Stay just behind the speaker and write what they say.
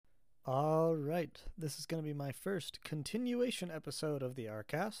All right, this is going to be my first continuation episode of the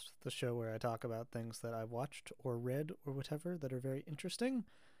Rcast, the show where I talk about things that I've watched or read or whatever that are very interesting.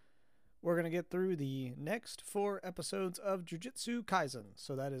 We're going to get through the next 4 episodes of Jujutsu Kaisen.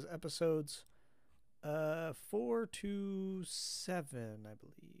 So that is episodes 4 to 7, I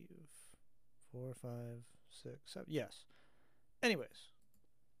believe. 4, 5, 6, 7. Yes. Anyways,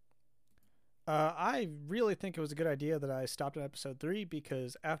 I really think it was a good idea that I stopped at episode 3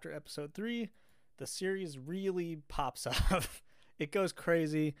 because after episode 3, the series really pops off. It goes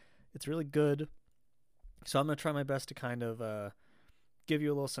crazy. It's really good. So I'm going to try my best to kind of give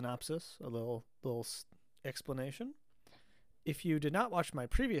you a little synopsis, a little explanation. If you did not watch my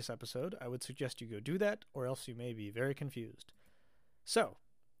previous episode, I would suggest you go do that, or else you may be very confused. So,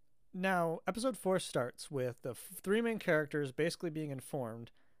 now episode 4 starts with the 3 main characters basically being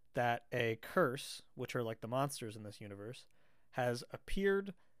informed that a curse, which are like the monsters in this universe, has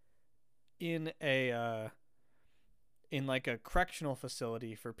appeared in a like a correctional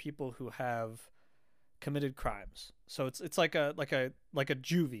facility for people who have committed crimes. So it's like a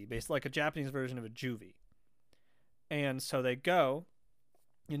juvie, basically like a Japanese version of a juvie. And so they go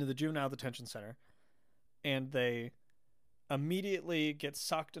into the juvenile detention center, and they immediately get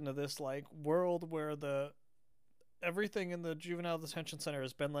sucked into this like world where everything in the juvenile detention center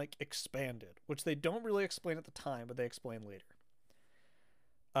has been like expanded, which they don't really explain at the time, but they explain later.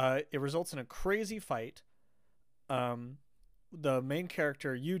 It results in a crazy fight. The main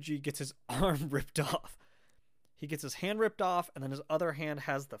character Yuji gets his arm ripped off. He gets his hand ripped off, and then his other hand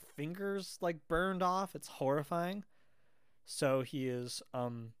has the fingers like burned off. It's horrifying. So he is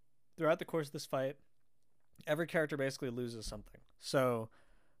throughout the course of this fight, every character basically loses something. So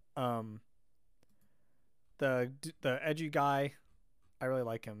the edgy guy, I really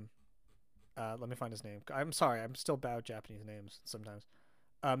like him. Let me find his name. I'm sorry, I'm still bad with Japanese names sometimes.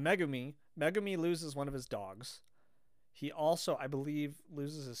 Megumi loses one of his dogs. He also, I believe,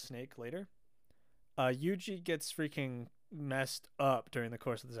 loses his snake later. Yuji gets freaking messed up during the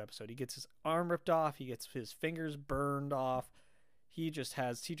course of this episode. He gets his arm ripped off. He gets his fingers burned off. He just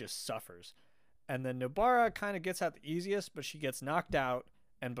suffers. And then Nobara kind of gets out the easiest, but she gets knocked out.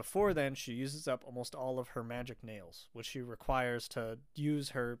 And before then, she uses up almost all of her magic nails, which she requires to use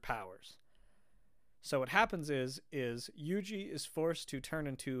her powers. So what happens is Yuji is forced to turn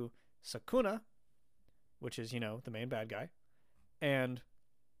into Sukuna, which is, the main bad guy. And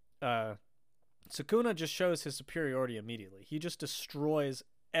Sukuna just shows his superiority immediately. He just destroys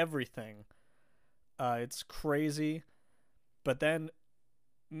everything. It's crazy. But then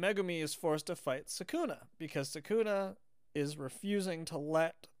Megumi is forced to fight Sukuna because Sukuna is refusing to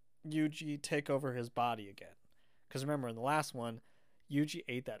let Yuji take over his body again. Because remember, in the last one, Yuji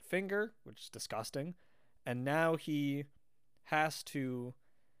ate that finger, which is disgusting, and now he has to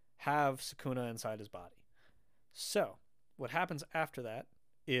have Sukuna inside his body. So, what happens after that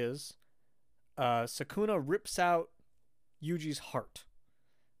is Sukuna rips out Yuji's heart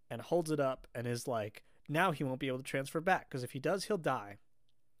and holds it up and is like, now he won't be able to transfer back, because if he does, he'll die.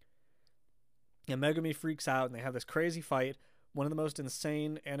 And Megumi freaks out, and they have this crazy fight. One of the most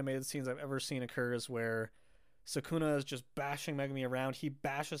insane animated scenes I've ever seen occurs where Sukuna is just bashing Megumi around. He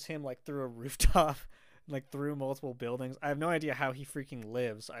bashes him like through a rooftop, like through multiple buildings. I have no idea how he freaking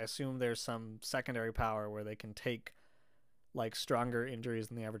lives. I assume there's some secondary power where they can take like stronger injuries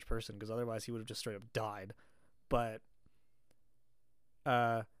than the average person, because otherwise he would have just straight up died. But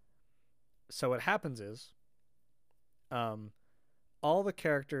so what happens is all the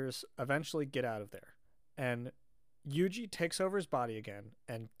characters eventually get out of there, and Yuji takes over his body again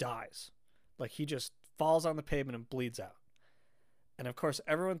and dies. Like, he just falls on the pavement and bleeds out. And of course,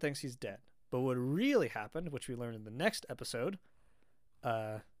 everyone thinks he's dead. But what really happened, which we learned in the next episode,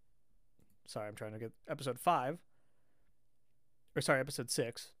 sorry, I'm trying to get episode 6.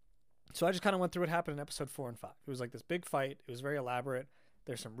 So I just kind of went through what happened in episode 4 and 5. It was like this big fight. It was very elaborate.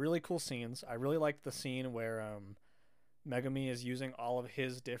 There's some really cool scenes. I really liked the scene where Megumi is using all of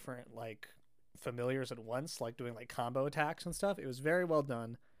his different like familiars at once, like doing like combo attacks and stuff. It was very well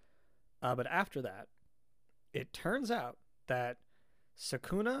done. But after that, it turns out that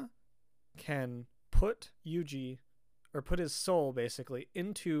Sukuna can put Yuji, or put his soul basically,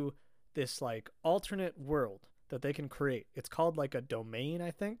 into this like alternate world that they can create. It's called like a domain,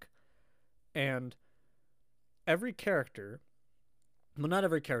 I think. And every character, well, not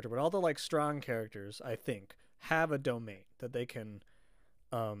every character, but all the like strong characters, I think, have a domain that they can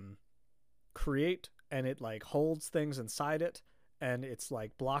create, and it like holds things inside it, and it's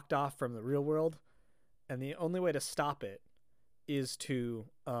like blocked off from the real world, and the only way to stop it is to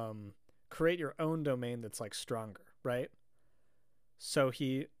create your own domain that's like stronger, right? So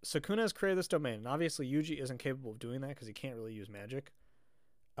Sukuna has created this domain, and obviously Yuji isn't capable of doing that because he can't really use magic.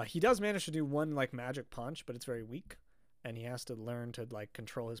 He does manage to do one like magic punch, but it's very weak, and he has to learn to like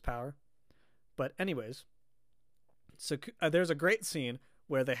control his power. But anyways, there's a great scene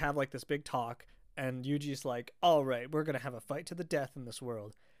where they have like this big talk, and Yuji's like, "All right, we're gonna have a fight to the death in this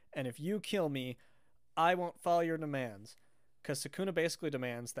world, and if you kill me, I won't follow your demands." Because Sukuna basically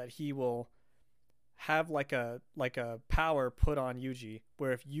demands that he will have like a power put on Yuji,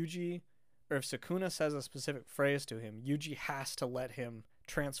 where if Sukuna says a specific phrase to him, Yuji has to let him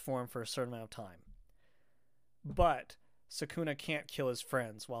transform for a certain amount of time. But Sukuna can't kill his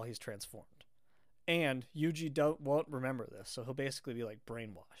friends while he's transformed. And Yuji won't remember this, so he'll basically be like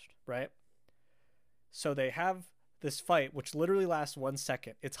brainwashed, right? So they have this fight, which literally lasts 1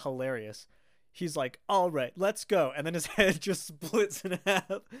 second. It's hilarious. He's like, "All right, let's go," and then his head just splits in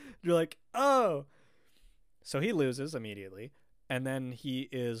half. You're like, "Oh!" So he loses immediately, and then he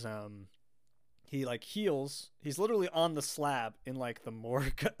like heals. He's literally on the slab in like the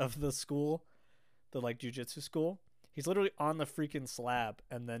morgue of the school, the like jujitsu school. He's literally on the freaking slab,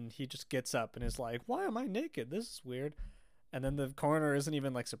 and then he just gets up and is like, "Why am I naked? This is weird." And then the coroner isn't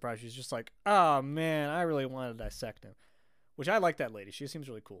even like surprised. She's just like, "Oh man, I really want to dissect him," which I like that lady. She seems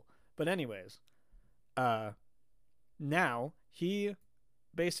really cool. But anyways, now he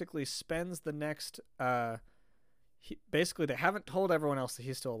basically spends the next basically they haven't told everyone else that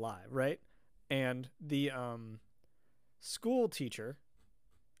he's still alive, right? And the school teacher,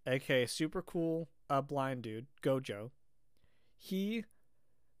 aka super cool blind dude, Gojo, he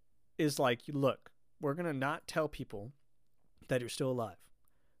is like, "Look, we're gonna not tell people that you're still alive.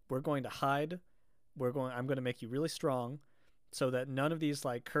 We're going to hide. I'm going to make you really strong so that none of these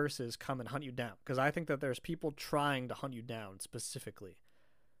like curses come and hunt you down." Because I think that there's people trying to hunt you down specifically.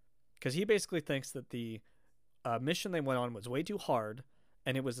 Because he basically thinks that the mission they went on was way too hard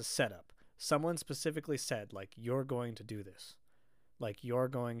and it was a setup. Someone specifically said, like, "You're going to do this. Like, you're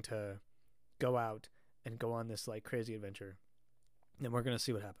going to go out and go on this like crazy adventure, and we're going to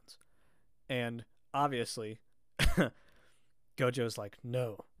see what happens." And obviously Gojo's like,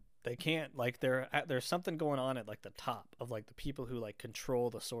 "No, they can't. Like, there's something going on at like the top of like the people who like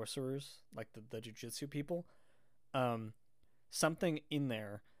control the sorcerers, like the jujitsu people. Something in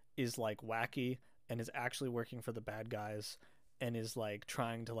there is like wacky and is actually working for the bad guys and is like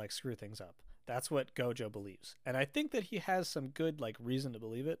trying to like screw things up." That's what Gojo believes, and I think that he has some good like reason to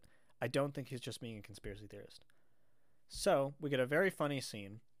believe it. I don't think he's just being a conspiracy theorist. So we get a very funny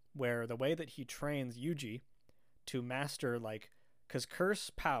scene where the way that he trains Yuji to master like, because curse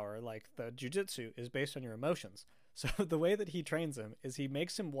power, like the jujitsu, is based on your emotions. So the way that he trains him is he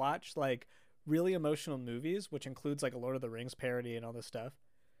makes him watch like really emotional movies, which includes like a Lord of the Rings parody and all this stuff.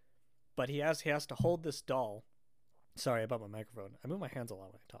 But he has to hold this doll. Sorry about my microphone. I move my hands a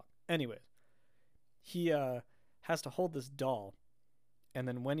lot when I talk. Anyways, he has to hold this doll, and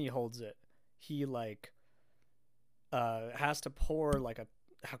then when he holds it, he like has to pour like a,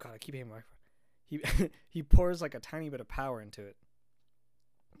 oh god, I keep hitting my microphone. He pours like a tiny bit of power into it.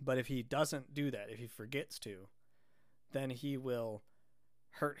 But if he doesn't do that, if he forgets to, then he will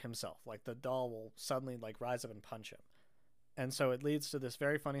hurt himself. Like the doll will suddenly like rise up and punch him. And so it leads to this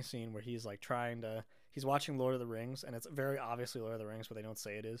very funny scene where he's like he's watching Lord of the Rings, and it's very obviously Lord of the Rings, but they don't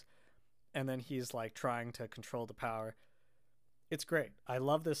say it is. And then he's like trying to control the power. It's great. I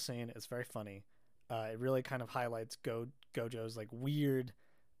love this scene. It's very funny. It really kind of highlights Gojo's like weird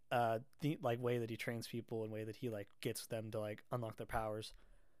like way that he trains people and way that he like gets them to like unlock their powers.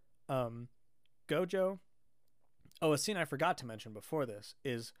 Gojo. Oh, a scene I forgot to mention before this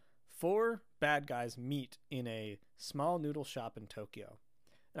is 4 bad guys meet in a small noodle shop in Tokyo.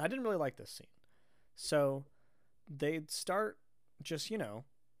 And I didn't really like this scene. So they start just,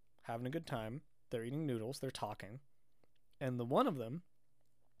 having a good time. They're eating noodles. They're talking. And the one of them,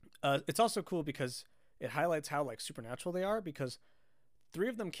 it's also cool because it highlights how like supernatural they are, because 3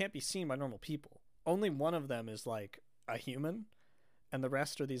 of them can't be seen by normal people. Only one of them is like a human, and the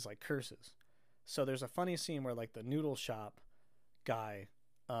rest are these like curses. So there's a funny scene where like the noodle shop guy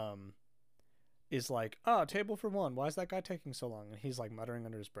is like, "Oh, table for 1. Why is that guy taking so long?" And he's like muttering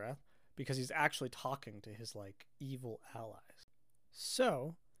under his breath because he's actually talking to his like evil allies.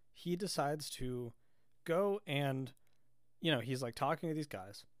 So he decides to go and, he's like talking to these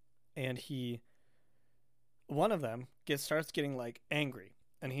guys, and one of them starts getting like angry,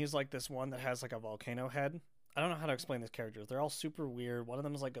 and he's like this one that has like a volcano head. I don't know how to explain these characters. They're all super weird. One of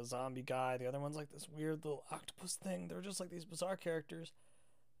them is like a zombie guy. The other one's like this weird little octopus thing. They're just like these bizarre characters.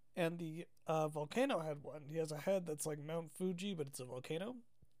 And the volcano head one, he has a head that's like Mount Fuji, but it's a volcano.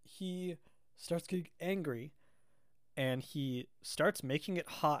 He starts getting angry and he starts making it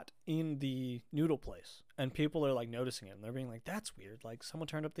hot in the noodle place, and people are like noticing it, and they're being like, that's weird, like someone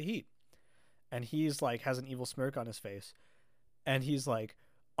turned up the heat. And he's like has an evil smirk on his face, and he's like,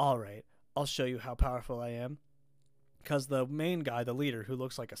 all right, I'll show you how powerful I am. Because the main guy, the leader, who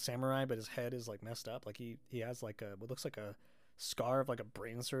looks like a samurai but his head is like messed up, like he has like a what looks like a scar of like a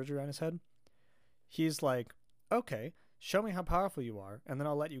brain surgery on his head, he's like, okay, show me how powerful you are, and then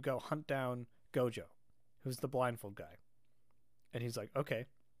I'll let you go hunt down Gojo, who's the blindfold guy. And he's like, okay.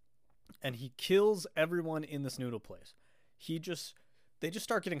 And he kills everyone in this noodle place. They just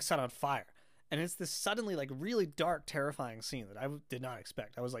start getting set on fire. And it's this suddenly like really dark, terrifying scene that I did not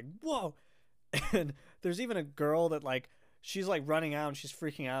expect. I was like, whoa. And there's even a girl that like, she's like running out and she's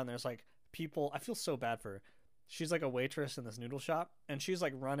freaking out. And there's like people, I feel so bad for her. She's like a waitress in this noodle shop, and she's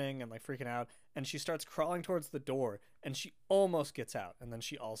like running and like freaking out. And she starts crawling towards the door, and she almost gets out. And then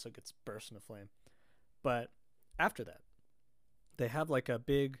she also gets burst into flame. But after that, they have like a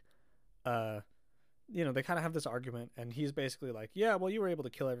big, they kind of have this argument, and he's basically like, yeah, well, you were able to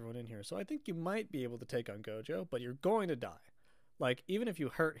kill everyone in here, so I think you might be able to take on Gojo, but you're going to die. Like, even if you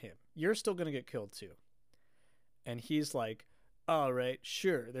hurt him, you're still going to get killed too. And he's like, all right,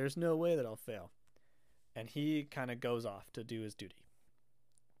 sure, there's no way that I'll fail. And he kind of goes off to do his duty.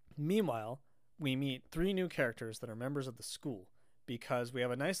 Meanwhile, we meet 3 new characters that are members of the school, because we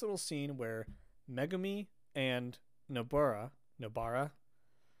have a nice little scene where Megumi and Nobara,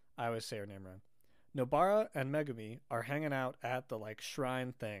 I always say her name wrong. Nobara and Megumi are hanging out at the like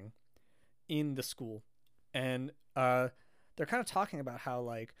shrine thing in the school, and they're kind of talking about how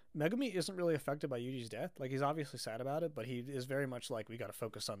like Megumi isn't really affected by Yuji's death. Like, he's obviously sad about it, but he is very much like, we got to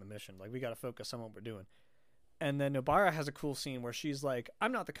focus on the mission. Like, we got to focus on what we're doing. And then Nobara has a cool scene where she's like,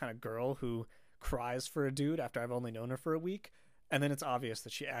 I'm not the kind of girl who cries for a dude after I've only known her for a week. And then it's obvious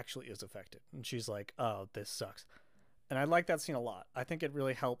that she actually is affected, and she's like, oh, this sucks. And I like that scene a lot. I think it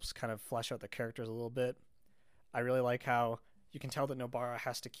really helps kind of flesh out the characters a little bit. I really like how you can tell that Nobara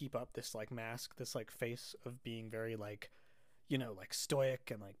has to keep up this like mask, this like face of being very like, like stoic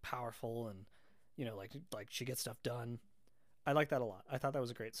and like powerful, and like she gets stuff done. I like that a lot. I thought that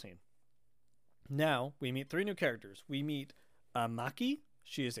was a great scene. Now we meet 3 new characters. We meet Maki.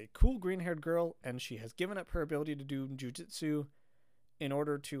 She is a cool green-haired girl, and she has given up her ability to do jujitsu in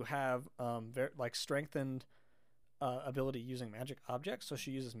order to have strengthened ability using magic objects, so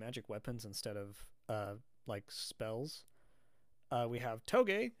she uses magic weapons instead of like spells. We have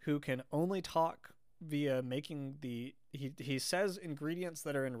Toge, who can only talk via making he says ingredients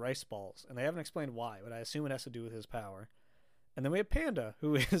that are in rice balls, and they haven't explained why, but I assume it has to do with his power. And then we have Panda,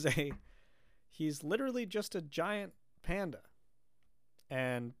 who is he's literally just a giant panda,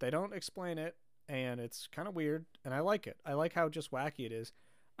 and they don't explain it, and it's kind of weird, and I like it. I like how just wacky it is.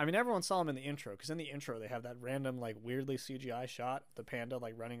 I mean, everyone saw him in the intro, because in the intro they have that random, like, weirdly CGI shot of the panda,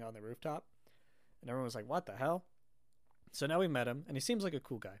 like, running on the rooftop. And everyone was like, what the hell? So now we met him, and he seems like a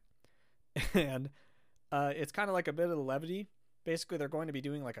cool guy. And it's kind of like a bit of the levity. Basically, they're going to be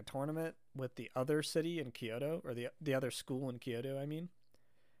doing, like, a tournament with the other city in Kyoto, or the other school in Kyoto, I mean.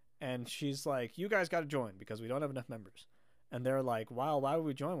 And she's like, you guys got to join, because we don't have enough members. And they're like, wow, why would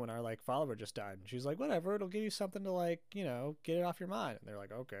we join when our, like, follower just died? And she's like, whatever, it'll give you something to, like, get it off your mind. And they're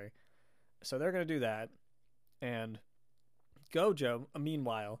like, okay. So they're going to do that. And Gojo,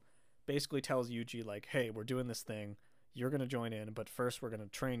 meanwhile, basically tells Yuji, like, hey, we're doing this thing. You're going to join in, but first we're going to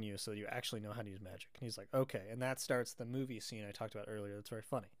train you so you actually know how to use magic. And he's like, okay. And that starts the movie scene I talked about earlier. That's very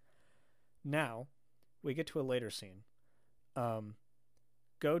funny. Now, we get to a later scene.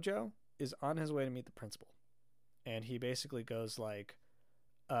 Gojo is on his way to meet the principal. And he basically goes like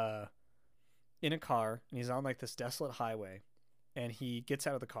in a car, and he's on like this desolate highway, and he gets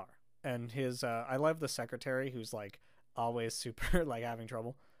out of the car, and his I love the secretary, who's like always super like having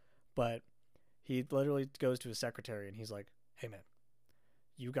trouble, but he literally goes to his secretary and he's like, hey man,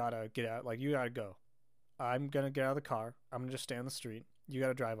 you gotta get out, like you gotta go. I'm gonna get out of the car, I'm gonna just stay on the street, you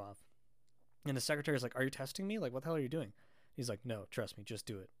gotta drive off. And the secretary's like, are you testing me? Like, what the hell are you doing? He's like, no, trust me, just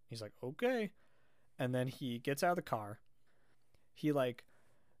do it. He's like, okay. And then he gets out of the car. He like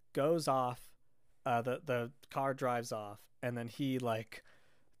goes off. The car drives off, and then he like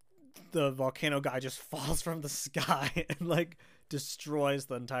the volcano guy just falls from the sky and like destroys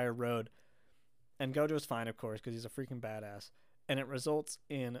the entire road. And Gojo's fine, of course, because he's a freaking badass. And it results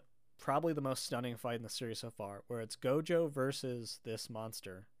in probably the most stunning fight in the series so far, where it's Gojo versus this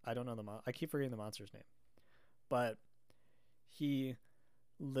monster. I don't know I keep forgetting the monster's name, but he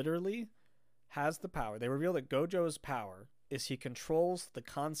literally has the power. They reveal that Gojo's power is he controls the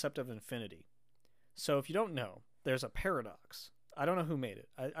concept of infinity. So if you don't know, there's a paradox. I don't know who made it.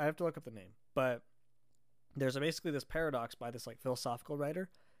 I have to look up the name. But there's basically this paradox by this like philosophical writer,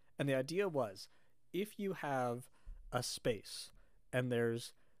 and the idea was, if you have a space and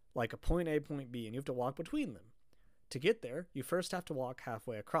there's like a point A, point B, and you have to walk between them. To get there, you first have to walk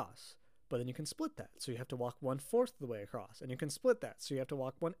halfway across, but then you can split that. So you have to walk 1/4 of the way across, and you can split that. So you have to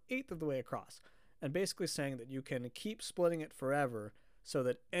walk 1/8 of the way across. And basically saying that you can keep splitting it forever so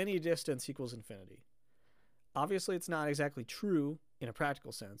that any distance equals infinity. Obviously, it's not exactly true in a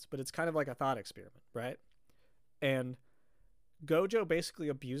practical sense, but it's kind of like a thought experiment, right? And Gojo basically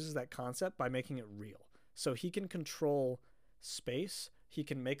abuses that concept by making it real. So he can control space. He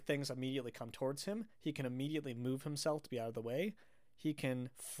can make things immediately come towards him. He can immediately move himself to be out of the way. He can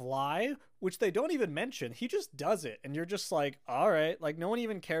fly, which they don't even mention. He just does it. And you're just like, all right. Like, no one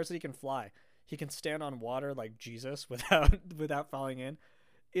even cares that he can fly. He can stand on water like Jesus without falling in.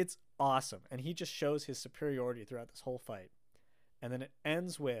 It's awesome. And he just shows his superiority throughout this whole fight. And then it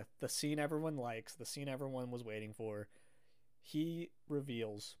ends with the scene everyone likes, the scene everyone was waiting for. He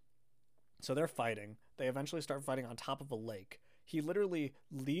reveals. So they're fighting. They eventually start fighting on top of a lake. He literally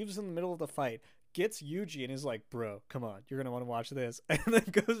leaves in the middle of the fight, gets Yuji, and is like, bro, come on, you're going to want to watch this. And then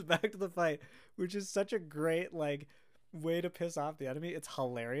goes back to the fight, which is such a great, like, way to piss off the enemy. It's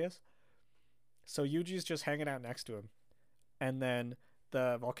hilarious. So Yuji's just hanging out next to him. And then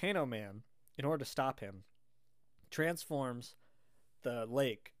the Volcano Man, in order to stop him, transforms the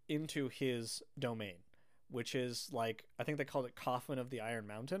lake into his domain, which is like, I think they called it Coffin of the Iron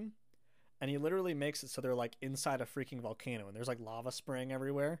Mountain. And he literally makes it so they're like inside a freaking volcano, and there's like lava spraying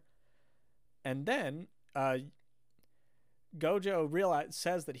everywhere. And then Gojo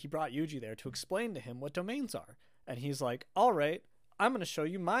says that he brought Yuji there to explain to him what domains are. And he's like, all right, I'm going to show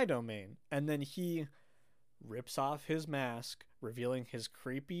you my domain. And then he rips off his mask, revealing his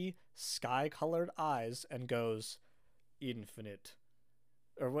creepy sky-colored eyes, and goes, infinite.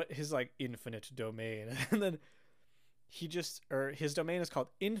 Or what, his like infinite domain. And then his domain is called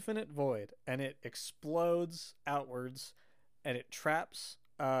Infinite Void, and it explodes outwards, and it traps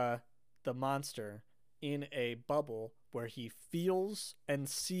the monster in a bubble where he feels and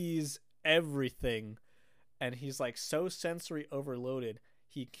sees everything, and he's like so sensory overloaded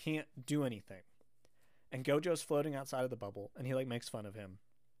he can't do anything. And Gojo's floating outside of the bubble, and he like makes fun of him,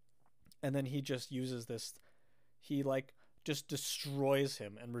 and then he just uses this, he like just destroys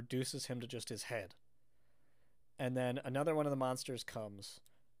him and reduces him to just his head. And then another one of the monsters comes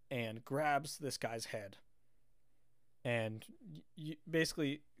and grabs this guy's head. And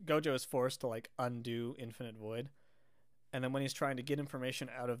basically, Gojo is forced to like undo Infinite Void. And then when he's trying to get information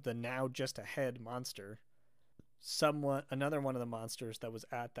out of the now just a head monster, another one of the monsters that was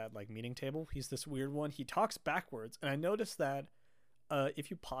at that like meeting table, he's this weird one. He talks backwards, and I noticed that if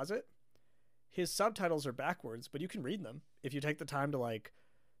you pause it, his subtitles are backwards, but you can read them if you take the time to like,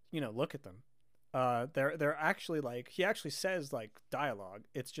 look at them. They're actually like, he actually says like dialogue.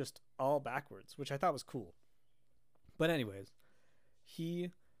 It's just all backwards, which I thought was cool. But anyways, he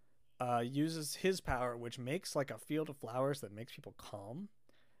uses his power, which makes like a field of flowers that makes people calm.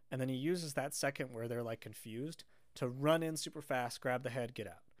 And then he uses that second where they're like confused to run in super fast, grab the head, get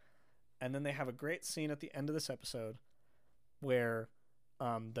out. And then they have a great scene at the end of this episode where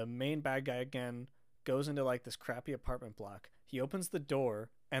the main bad guy again goes into like this crappy apartment block. He opens the door,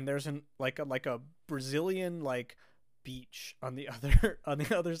 and there's like a Brazilian like beach on the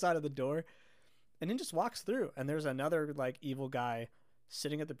other side of the door, and he just walks through, and there's another like evil guy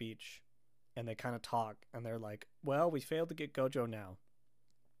sitting at the beach, and they kind of talk, and they're like, well, we failed to get Gojo now,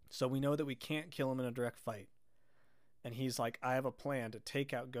 so we know that we can't kill him in a direct fight. And he's like, I have a plan to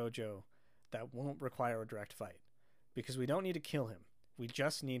take out Gojo that won't require a direct fight, because we don't need to kill him, we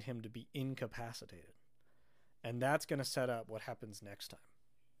just need him to be incapacitated. And that's going to set up what happens next time.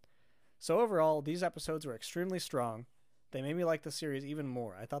 So overall, these episodes were extremely strong. They made me like the series even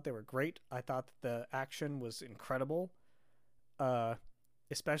more. I thought they were great. I thought that the action was incredible.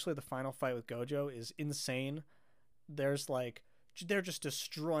 Especially the final fight with Gojo is insane. They're just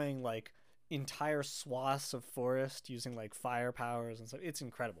destroying like entire swaths of forest using like fire powers and stuff. It's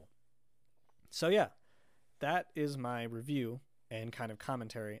incredible. So yeah, that is my review and kind of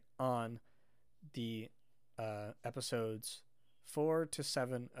commentary on the episodes 4 to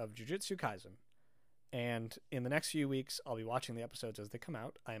 7 of Jujutsu Kaisen. And in the next few weeks, I'll be watching the episodes as they come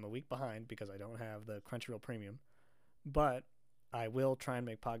out. I am a week behind because I don't have the Crunchyroll Premium, but I will try and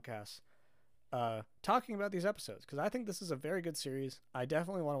make podcasts talking about these episodes, because I think this is a very good series. I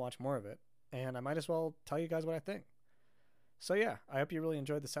definitely want to watch more of it, and I might as well tell you guys what I think. So yeah, I hope you really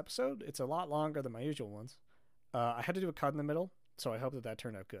enjoyed this episode. It's a lot longer than my usual ones. I had to do a cut in the middle, so I hope that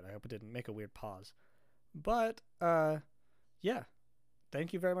turned out good. I hope it didn't make a weird pause. But, yeah.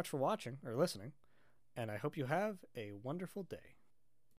 Thank you very much for watching, or listening. and I hope you have a wonderful day.